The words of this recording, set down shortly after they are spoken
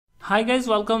Hi guys,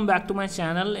 welcome back to my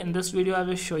channel. In this video I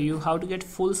will show you how to get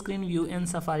full screen view in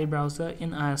Safari browser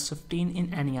in iOS 15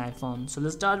 in any iPhone. So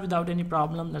let's start without any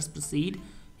problem. Let's proceed.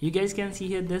 You guys can see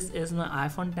here this is my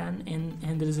iPhone 10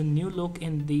 and there is a new look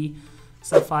in the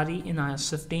Safari in iOS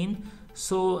 15.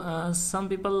 So some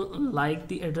people like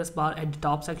the address bar at the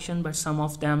top section, but some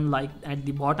of them like at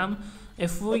the bottom.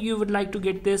 If you would like to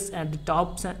get this at the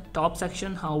top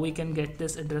section, how we can get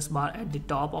this address bar at the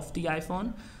top of the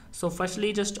iPhone? So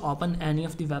firstly, just open any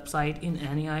of the website in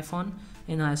any iPhone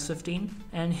in iOS 15,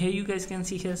 and here you guys can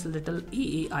see here's a little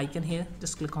AA icon here.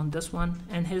 Just click on this one,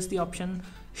 and here's the option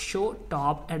show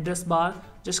top address bar.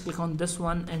 Just click on this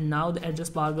one, and now the address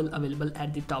bar will available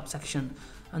at the top section.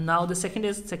 And now the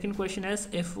second question is,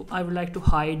 if I would like to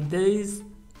hide these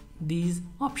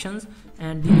options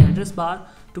and the address bar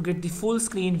to get the full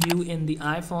screen view in the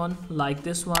iPhone like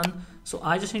this one, so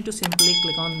I just need to simply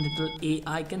click on little A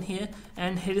icon here,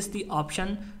 and here is the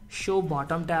option show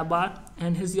bottom tab bar,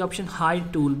 and here's the option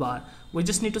hide toolbar. We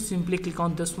just need to simply click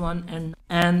on this one,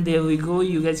 and there we go.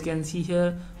 You guys can see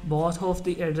here both of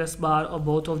the address bar or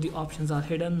both of the options are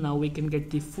hidden. Now we can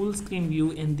get the full screen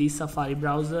view in the Safari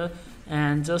browser,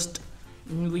 and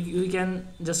we can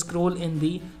just scroll in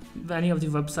the any of the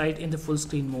website in the full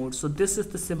screen mode. So this is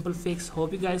the simple fix.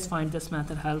 Hope you guys find this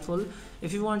method helpful.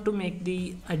 If you want to make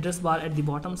the address bar at the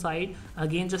bottom side,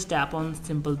 again just tap on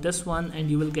simple this one and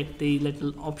you will get the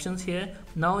little options here.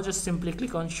 Now just simply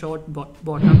click on show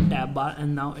bottom tab bar,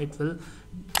 and now it will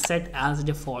set as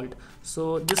default.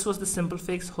 So this was the simple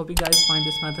fix. Hope you guys find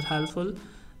this method helpful.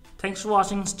 Thanks for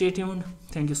watching. Stay tuned.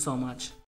 Thank you so much.